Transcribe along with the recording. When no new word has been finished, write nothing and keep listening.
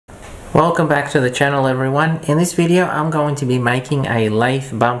Welcome back to the channel, everyone. In this video I'm going to be making a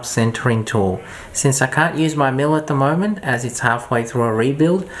lathe bump centering tool. Since I can't use my mill at the moment as it's halfway through a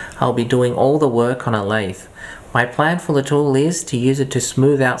rebuild, I'll be doing all the work on a lathe. My plan for the tool is to use it to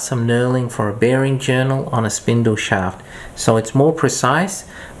smooth out some knurling for a bearing journal on a spindle shaft, so it's more precise,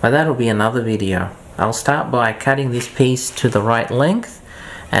 but that'll be another video. I'll start by cutting this piece to the right length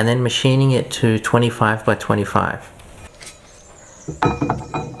and then machining it to 25 by 25.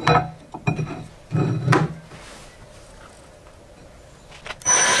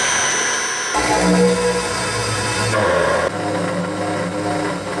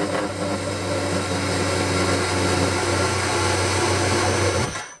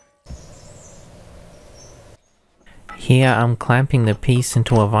 Here I'm clamping the piece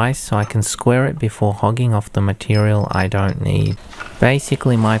into a vise so I can square it before hogging off the material I don't need.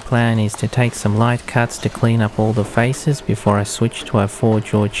 Basically my plan is to take some light cuts to clean up all the faces before I switch to a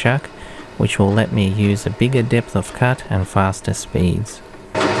 4-jaw chuck, which will let me use a bigger depth of cut and faster speeds.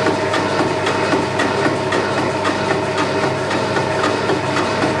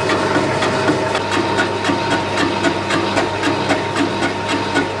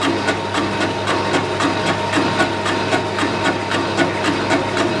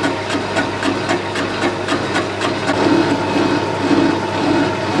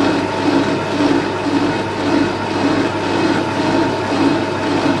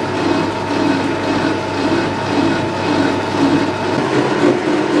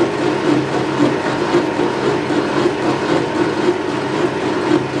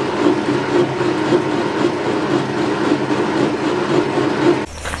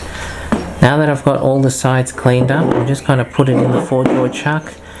 Now that I've got all the sides cleaned up, I'm just going to put it in the 4-jaw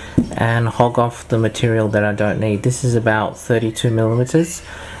chuck and hog off the material that I don't need. This is about 32 millimeters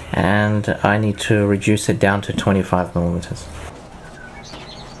and I need to reduce it down to 25 millimeters.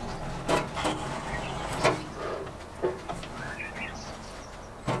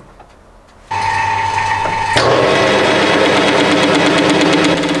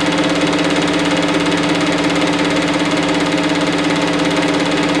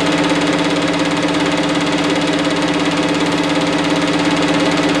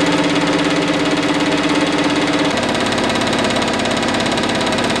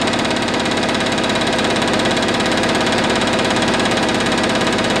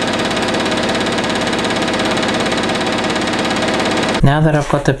 Now that I've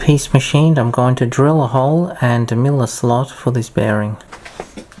got the piece machined, I'm going to drill a hole and mill a slot for this bearing.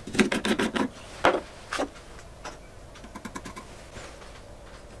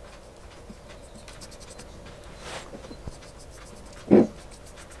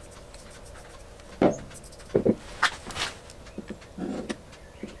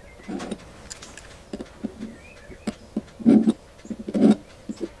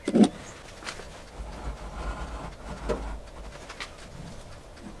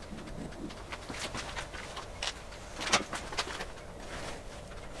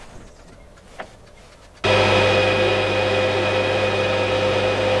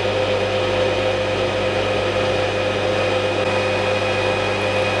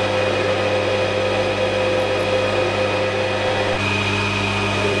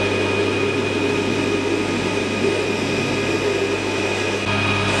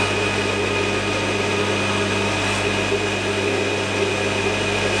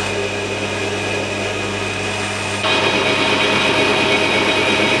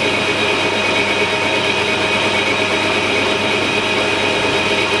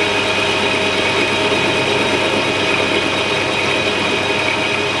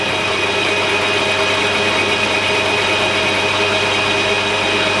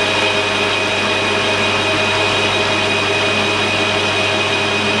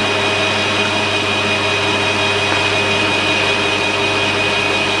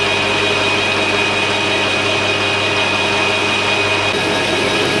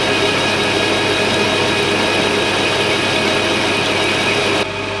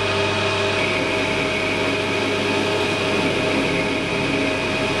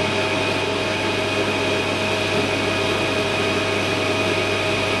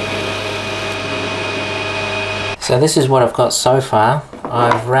 So this is what I've got so far.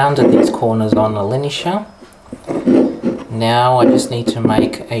 I've rounded these corners on a linisher. Now I just need to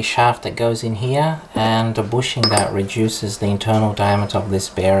make a shaft that goes in here and a bushing that reduces the internal diameter of this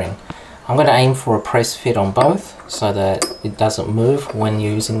bearing. I'm going to aim for a press fit on both so that it doesn't move when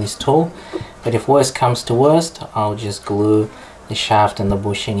you're using this tool. But if worst comes to worst, I'll just glue the shaft and the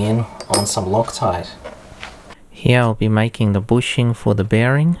bushing in on some Loctite. Here I'll be making the bushing for the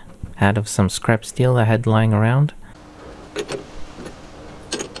bearing out of some scrap steel I had lying around.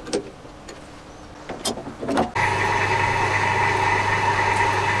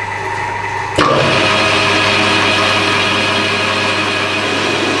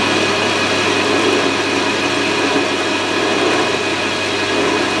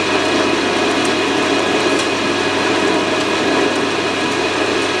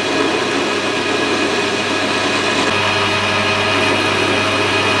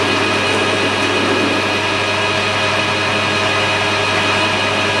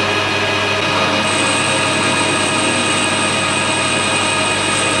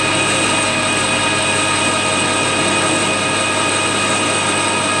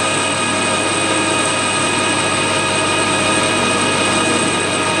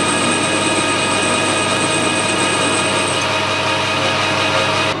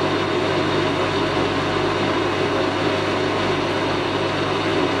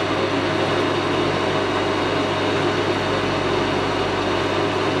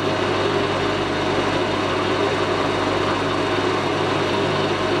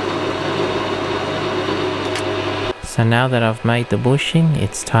 So now that I've made the bushing,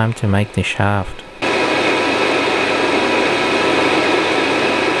 it's time to make the shaft.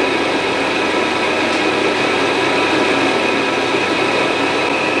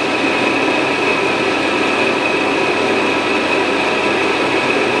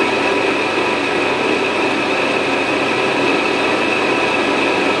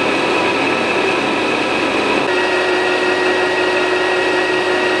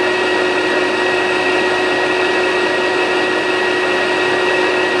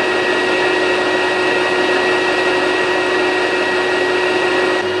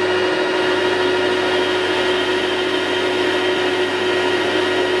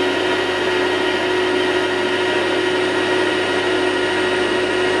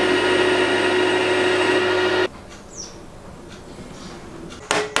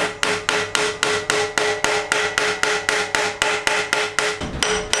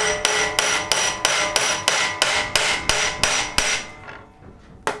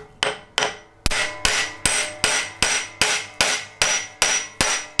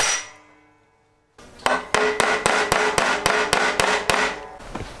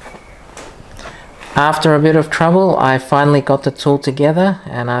 After a bit of trouble, I finally got the tool together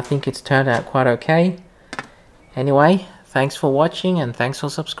and I think it's turned out quite okay. Anyway, thanks for watching and thanks for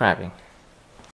subscribing.